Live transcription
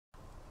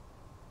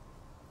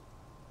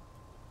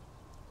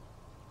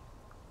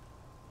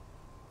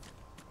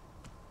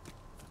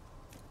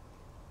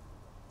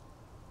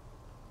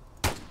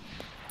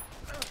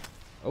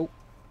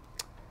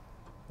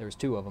There was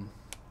 2 of them.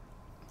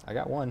 I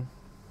got one.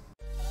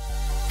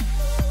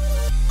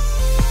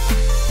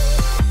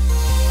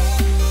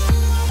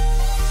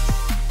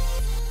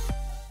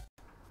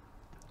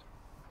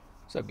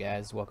 What's up,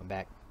 guys? Welcome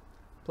back.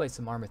 Play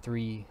some ARMA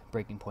 3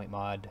 Breaking Point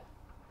mod.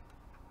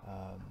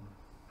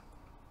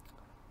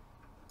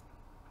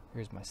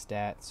 Here's my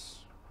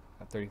stats.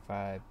 Got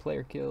 35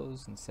 player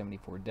kills and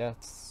 74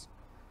 deaths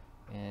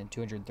and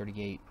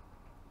 238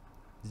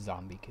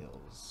 zombie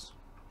kills.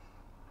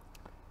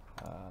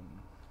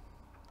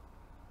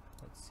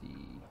 Let's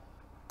see.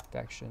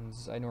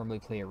 Factions. I normally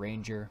play a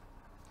ranger.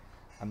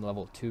 I'm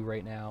level 2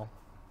 right now.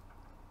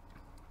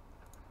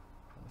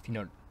 If you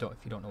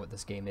don't know what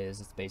this game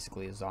is, it's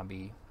basically a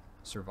zombie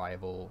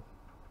survival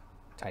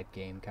type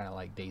game, kind of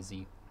like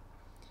DayZ.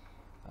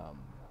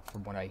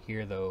 From what I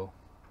hear, though,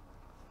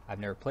 I've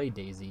never played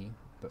DayZ,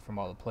 but from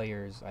all the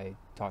players I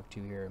talked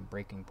to here in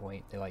Breaking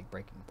Point, they like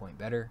Breaking Point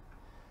better,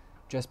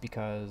 just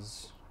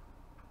because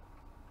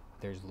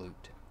there's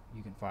loot.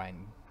 You can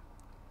find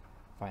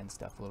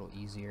stuff a little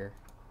easier.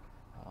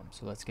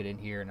 So let's get in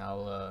here and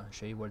I'll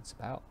show you what it's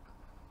about.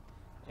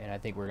 And I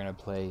think we're gonna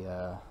play.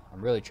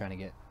 I'm really trying to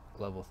get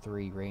level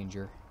 3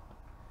 Ranger,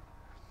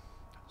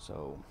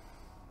 so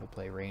we'll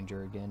play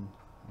Ranger again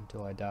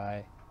until I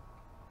die.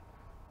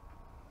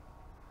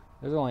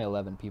 There's only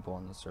 11 people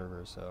on the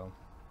server, so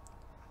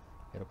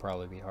it'll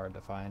probably be hard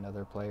to find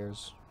other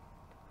players,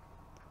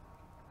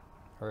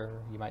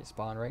 or you might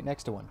spawn right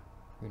next to one,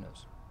 who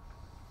knows.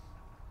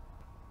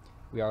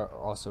 We are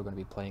also going to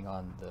be playing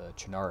on the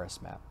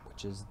Chernarus map,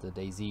 which is the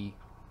DayZ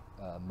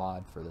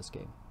mod for this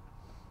game,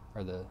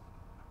 or the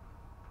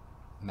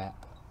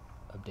map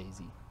of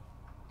DayZ.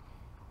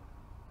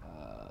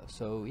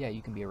 So yeah,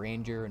 you can be a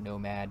ranger, a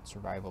nomad,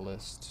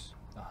 survivalist,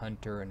 a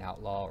hunter, an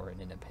outlaw, or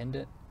an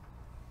independent.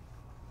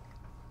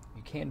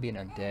 You can be an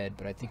undead,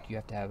 but I think you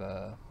have to have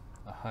a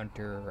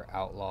hunter or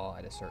outlaw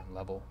at a certain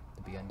level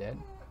to be undead.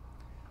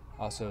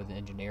 Also, the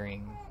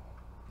engineering,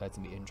 that's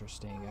gonna be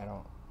interesting.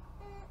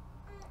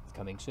 It's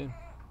coming soon.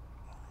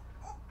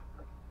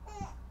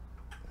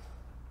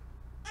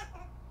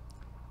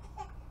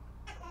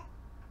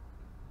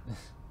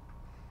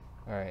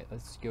 Alright,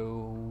 let's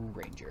go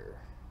Ranger.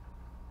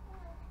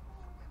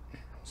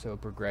 So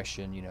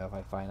progression, you know, if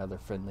I find other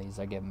friendlies,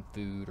 I give them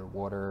food or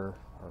water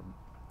or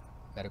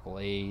medical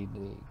aid,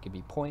 they give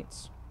me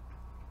points.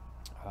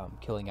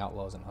 Killing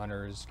outlaws and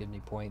hunters give me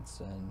points,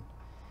 and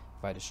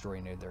if I destroy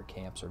any of their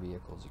camps or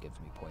vehicles, it gives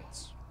me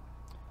points.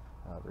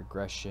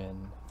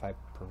 Regression, if I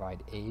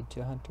provide aid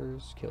to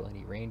hunters, kill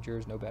any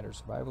rangers, nomad, or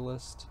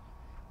survivalist,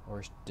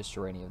 or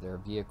destroy any of their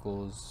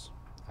vehicles,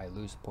 I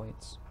lose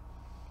points.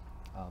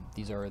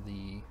 These are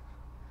the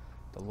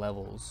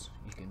levels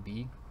you can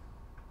be.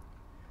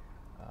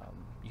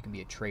 You can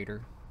be a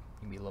trader.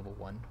 You can be level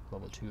 1,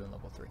 level 2, and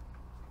level 3.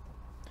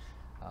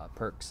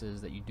 Perks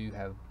is that you do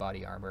have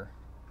body armor,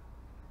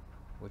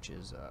 which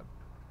is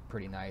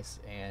pretty nice,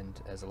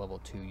 and as a level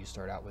 2 you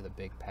start out with a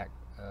big backpack,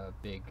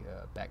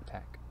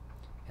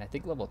 and I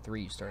think level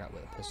 3 you start out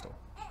with a pistol.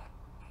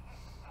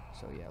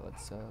 So yeah,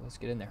 let's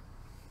get in there.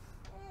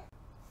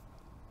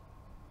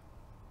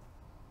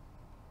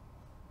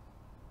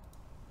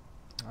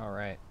 All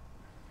right,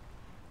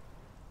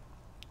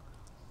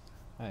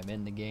 I'm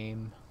in the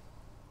game.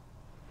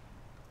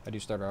 I do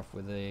start off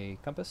with a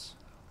compass.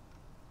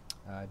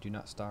 I do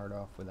not start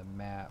off with a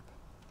map.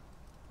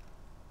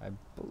 I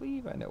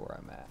believe I know where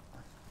I'm at.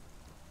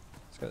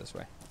 Let's go this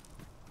way.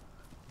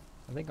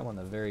 I think I'm on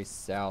the very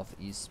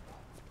southeast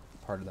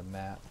part of the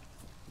map,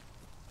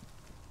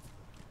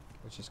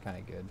 which is kind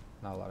of good.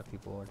 Not a lot of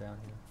people are down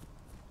here.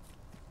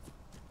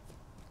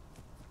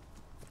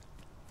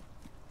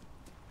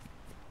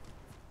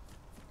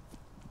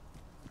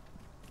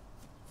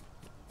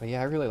 But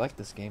yeah, I really like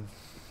this game.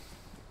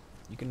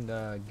 You can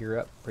gear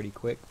up pretty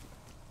quick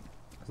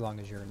as long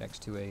as you're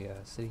next to a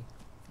city.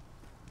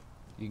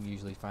 You can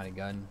usually find a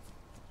gun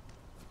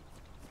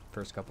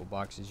first couple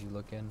boxes you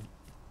look in.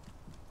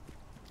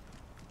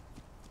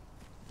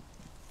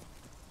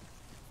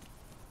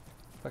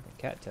 Fucking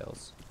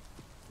cattails.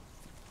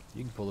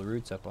 You can pull the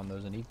roots up on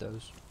those and eat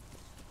those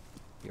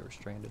if you ever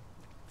stranded.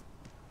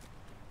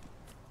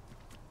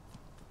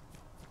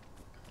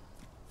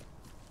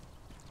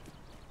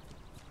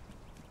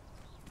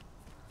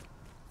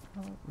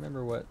 I don't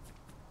remember what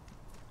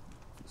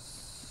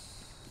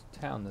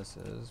town this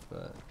is,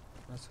 but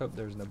let's hope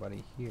there's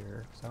nobody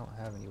here, because I don't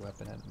have any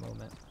weapon at the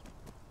moment.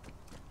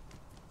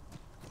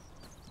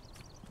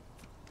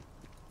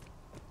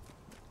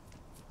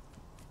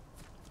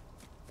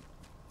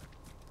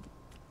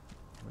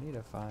 We need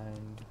to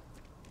find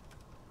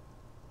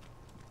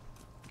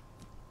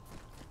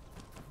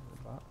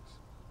the box.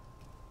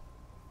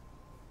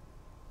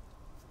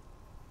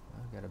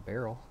 I've got a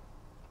barrel.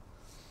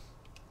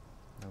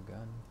 No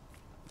gun.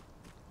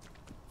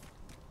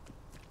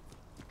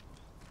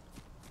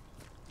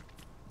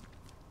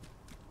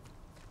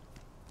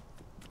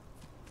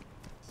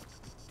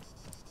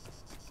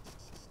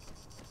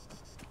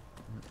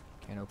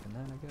 Can't open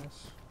that, I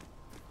guess.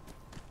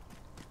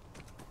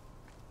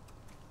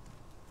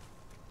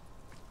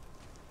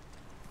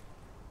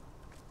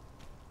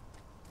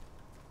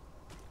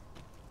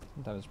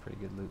 Sometimes it's pretty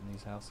good loot in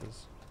these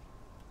houses.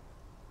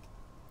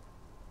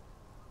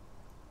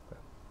 Okay.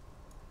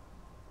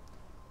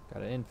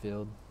 Got an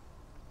infield.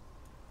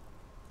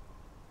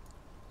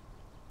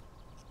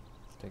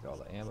 Take all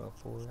the ammo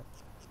for it.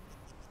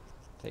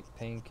 Take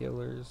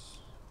painkillers.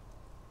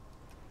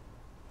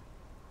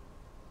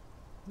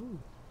 Ooh.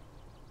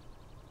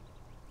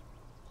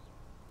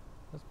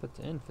 Let's put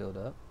the infield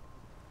up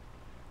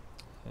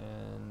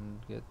and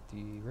get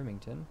the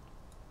Remington.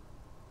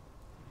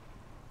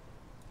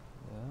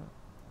 Yeah,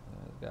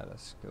 I've got a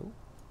scope.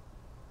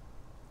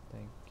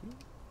 Thank you.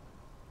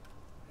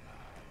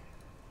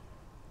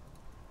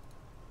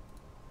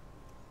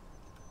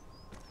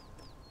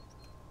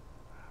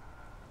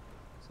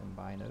 Some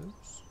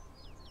binos.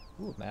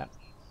 Ooh, map.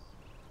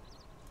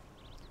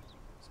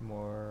 Some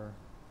more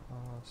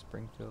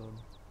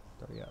Springfield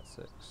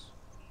 30-06.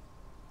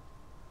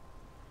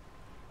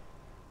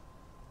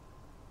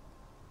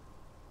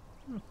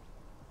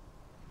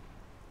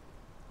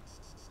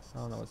 I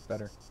don't know what's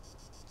better.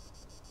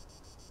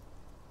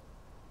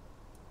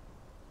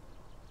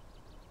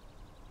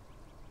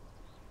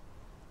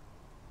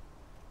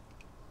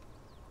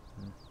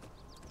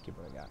 Keep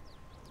what I got.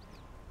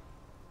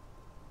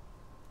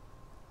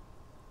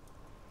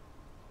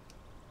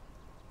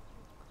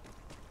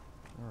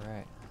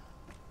 Alright.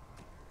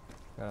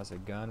 Got us a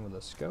gun with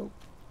a scope.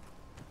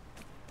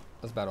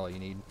 That's about all you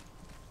need.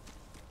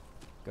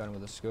 Gun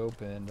with a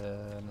scope and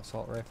an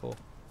assault rifle,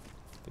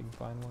 if you can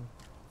find one.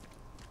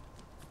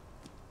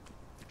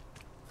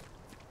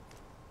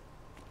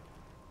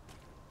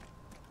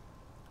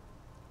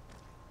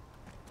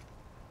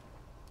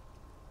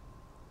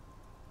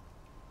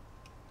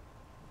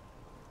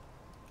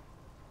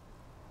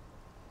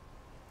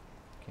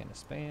 Can of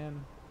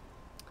Spam.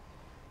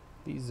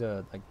 These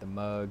like the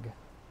mug,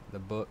 the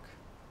book,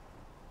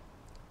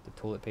 the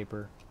toilet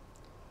paper.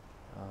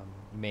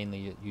 You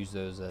mainly use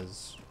those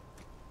as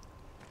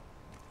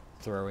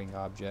throwing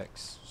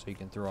objects, so you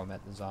can throw them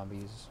at the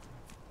zombies.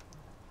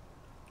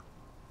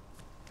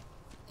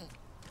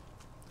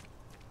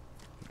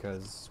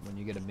 Because when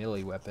you get a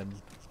melee weapon,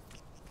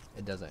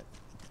 it doesn't.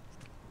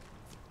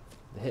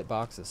 The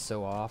hitbox is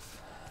so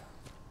off.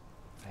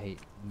 I hate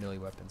melee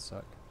weapons,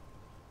 suck.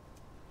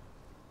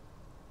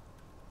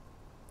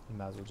 You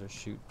might as well just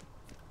shoot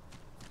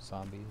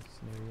zombies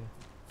near you.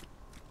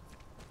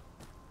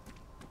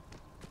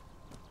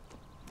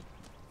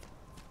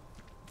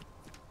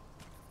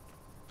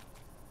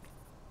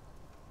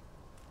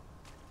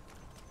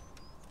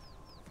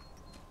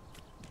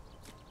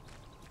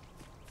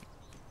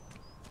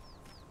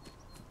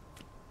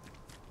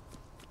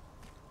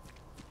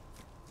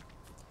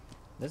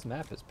 This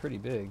map is pretty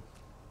big.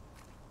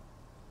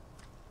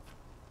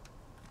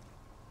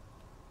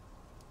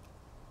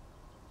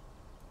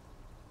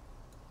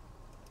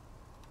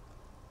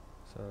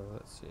 So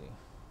let's see.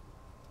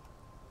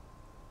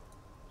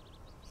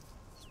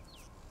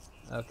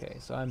 Okay,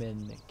 so I'm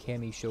in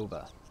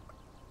Kamishova.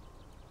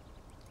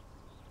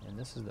 And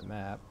this is the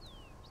map.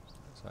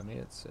 So I mean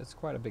it's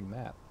quite a big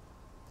map.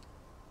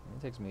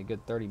 It takes me a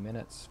good 30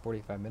 minutes,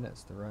 45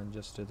 minutes to run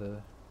just to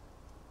the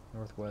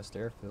northwest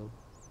airfield.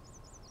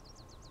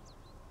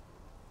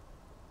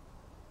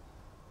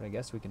 But I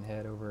guess we can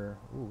head over.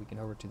 Ooh, we can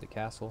over to the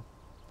castle.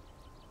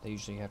 They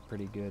usually have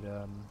pretty good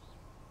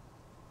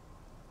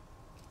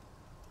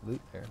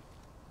loot there,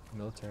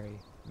 military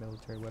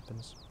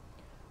weapons.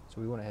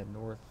 So we want to head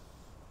northwest.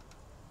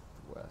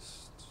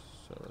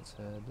 So let's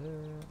head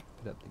there.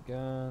 Put up the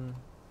gun.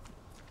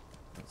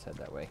 Let's head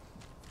that way.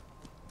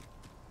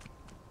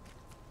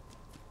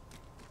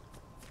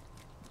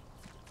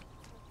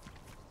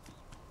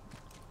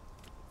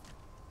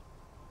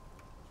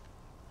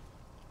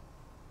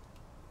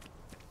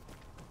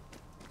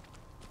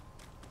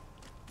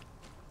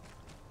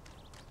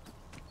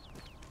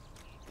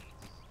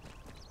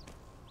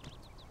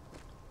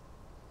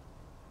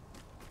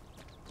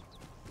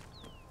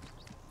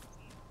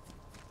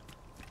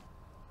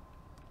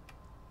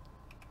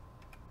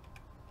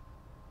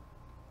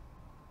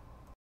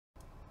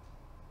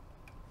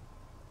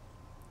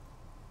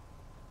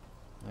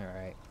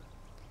 Alright.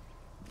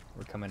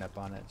 We're coming up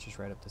on it, just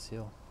right up this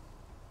hill.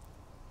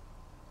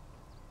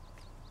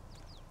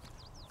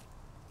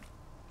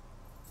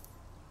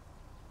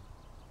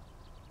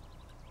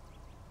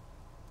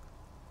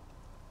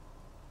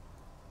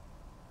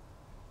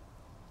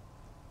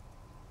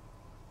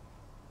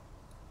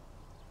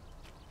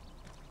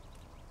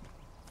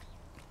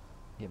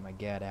 Get my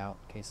GAD out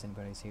in case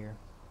anybody's here.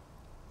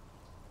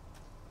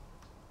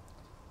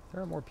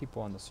 There are more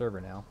people on the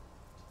server now.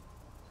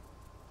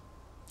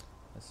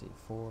 Let's see,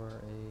 4,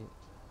 8,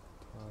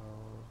 12,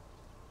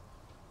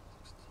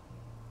 16,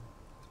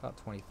 about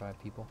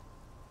 25 people.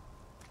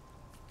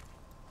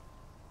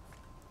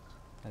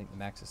 I think the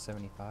max is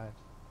 75.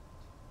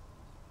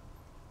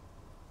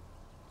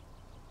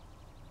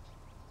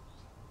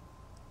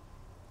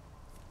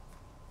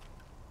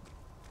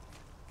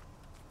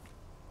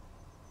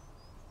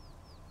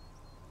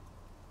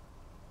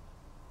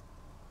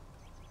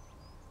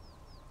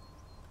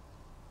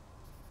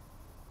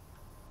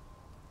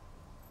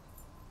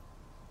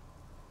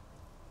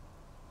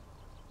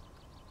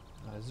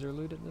 Is there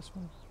loot in this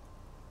one?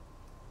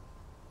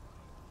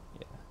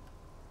 Yeah.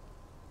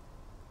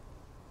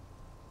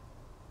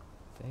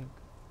 I think.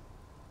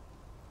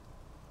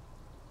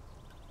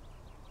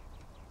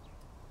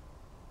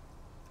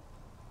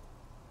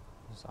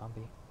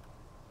 Zombie.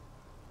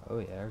 Oh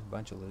yeah, there's a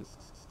bunch of loot.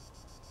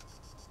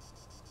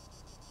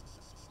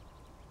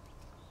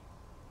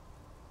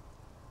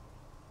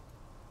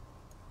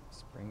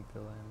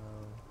 Springfield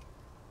ammo.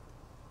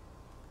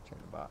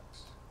 Check the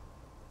box.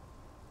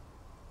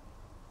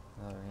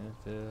 Another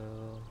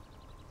infield.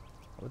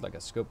 I would like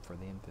a scope for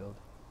the infield.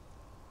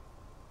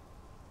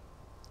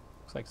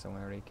 Looks like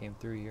someone already came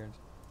through here and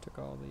took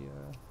all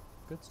the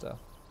good stuff.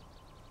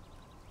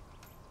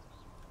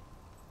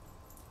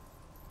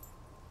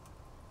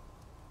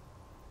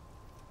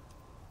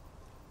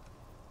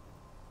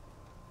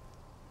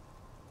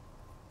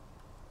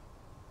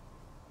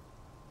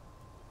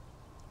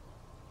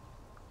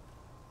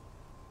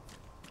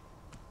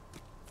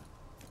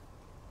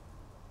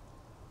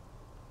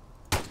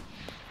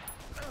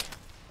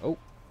 Oh,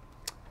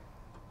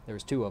 there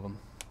was two of them.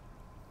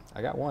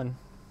 I got one.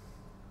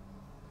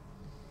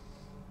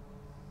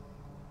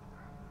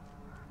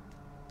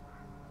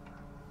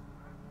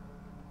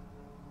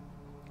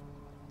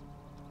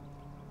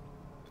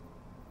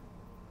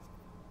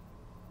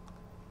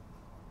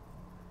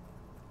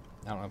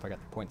 I don't know if I got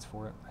the points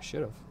for it. I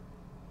should have.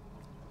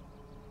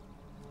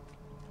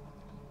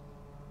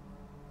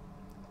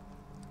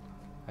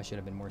 I should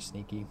have been more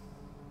sneaky.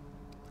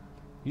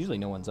 Usually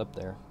no one's up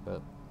there,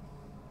 but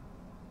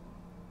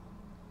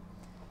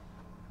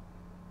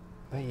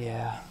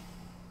yeah.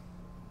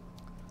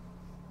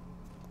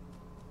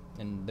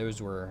 And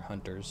those were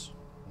hunters.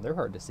 They're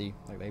hard to see.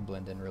 Like, they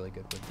blend in really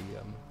good with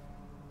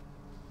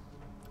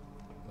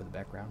the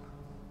background.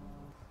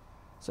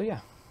 So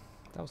yeah,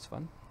 that was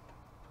fun.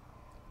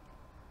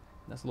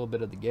 That's a little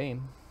bit of the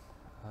game.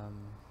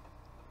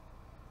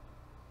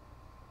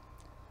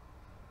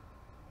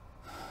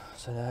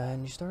 So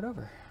then you start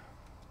over.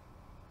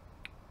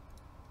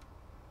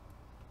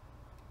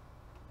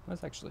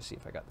 Let's actually see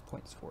if I got the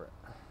points for it.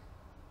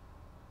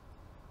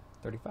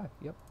 35,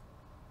 yep.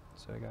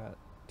 So I got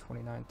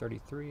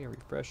 2933, I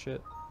refresh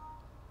it,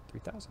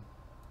 3,000.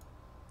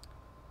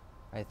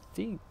 I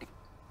think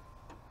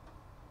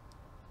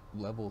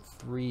level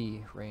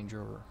 3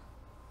 Ranger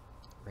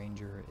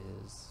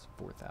is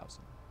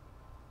 4,000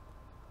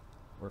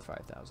 or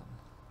 5,000.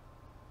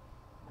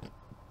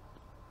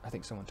 I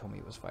think someone told me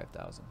it was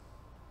 5,000.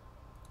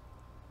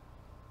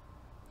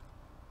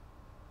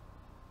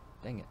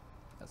 Dang it,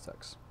 that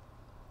sucks.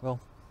 Well,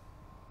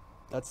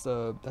 that's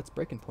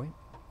breaking point.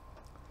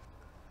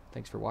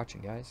 Thanks for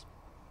watching, guys.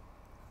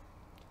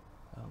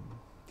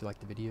 If you liked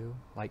the video,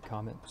 like,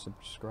 comment,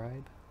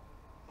 subscribe.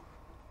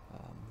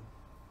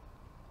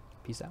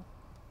 Peace out.